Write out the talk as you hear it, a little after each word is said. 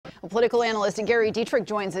Political analyst Gary Dietrich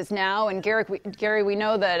joins us now. And Gary, we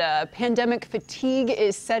know that pandemic fatigue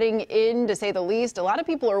is setting in, to say the least. A lot of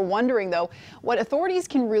people are wondering, though, what authorities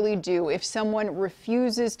can really do if someone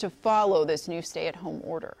refuses to follow this new stay-at-home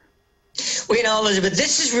order. Well, Elizabeth,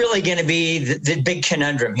 this is really going to be the big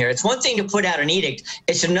conundrum here. It's one thing to put out an edict.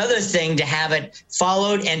 It's another thing to have it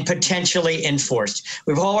followed and potentially enforced.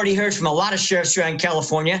 We've already heard from a lot of sheriffs around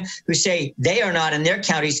California who say they are not in their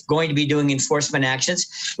counties going to be doing enforcement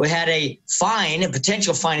actions. We had a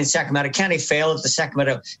potential fine in Sacramento County fail at the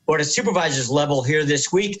Sacramento Board of Supervisors level here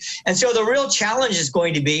this week. And so the real challenge is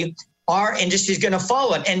going to be, our industry is going to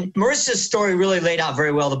follow it. And Marissa's story really laid out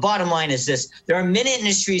very well. The bottom line is this. There are many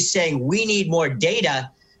industries saying we need more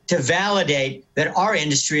data to validate that our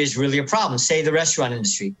industry is really a problem, say the restaurant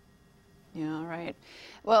industry. Yeah, right.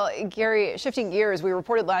 Well, Gary, shifting gears, we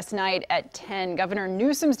reported last night at 10, Governor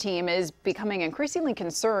Newsom's team is becoming increasingly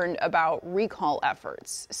concerned about recall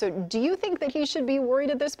efforts. So do you think that he should be worried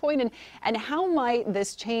at this point? And how might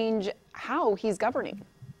this change how he's governing?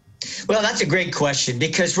 Well, that's a great question,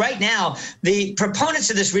 because right now the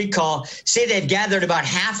proponents of this recall say they've gathered about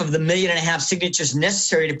half of the 1.5 million signatures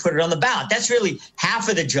necessary to put it on the ballot. That's really half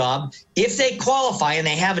of the job. If they qualify, and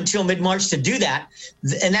they have until mid-March to do that,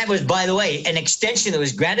 and that was, by the way, an extension that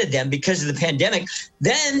was granted them because of the pandemic,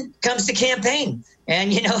 then comes the campaign.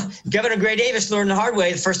 And, Governor Gray Davis learned the hard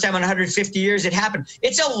way the first time in 150 years it happened.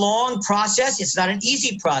 It's a long process. It's not an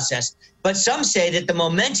easy process. But some say that the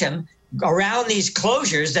momentum around these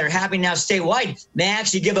closures that are happening now statewide may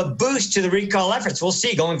actually give a boost to the recall efforts. We'll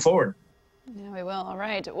see going forward. Yeah, we will. All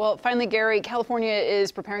right. Well, finally, Gary, California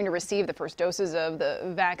is preparing to receive the first doses of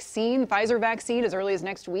the vaccine, Pfizer vaccine, as early as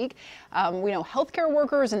next week. We know healthcare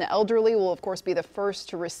workers and the elderly will, of course, be the first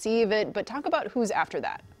to receive it. But talk about who's after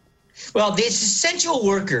that. Well, these essential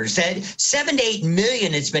workers, that 7 to 8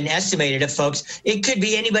 million, it's been estimated of folks. It could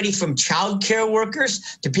be anybody from child care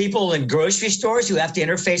workers to people in grocery stores who have to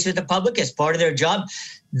interface with the public as part of their job.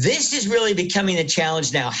 This is really becoming the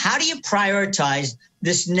challenge now. How do you prioritize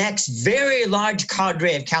this next very large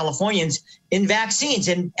cadre of Californians in vaccines?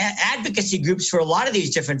 And advocacy groups for a lot of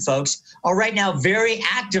these different folks are right now very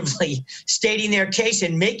actively stating their case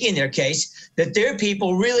and making their case that their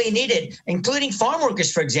people really need it, including farm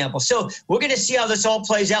workers, for example. So we're going to see how this all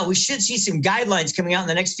plays out. We should see some guidelines coming out in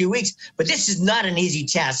the next few weeks, but this is not an easy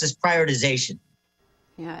task, this prioritization.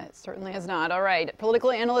 Yeah, it certainly is not. All right.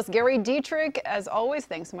 Political analyst Gary Dietrich, as always,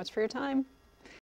 thanks so much for your time.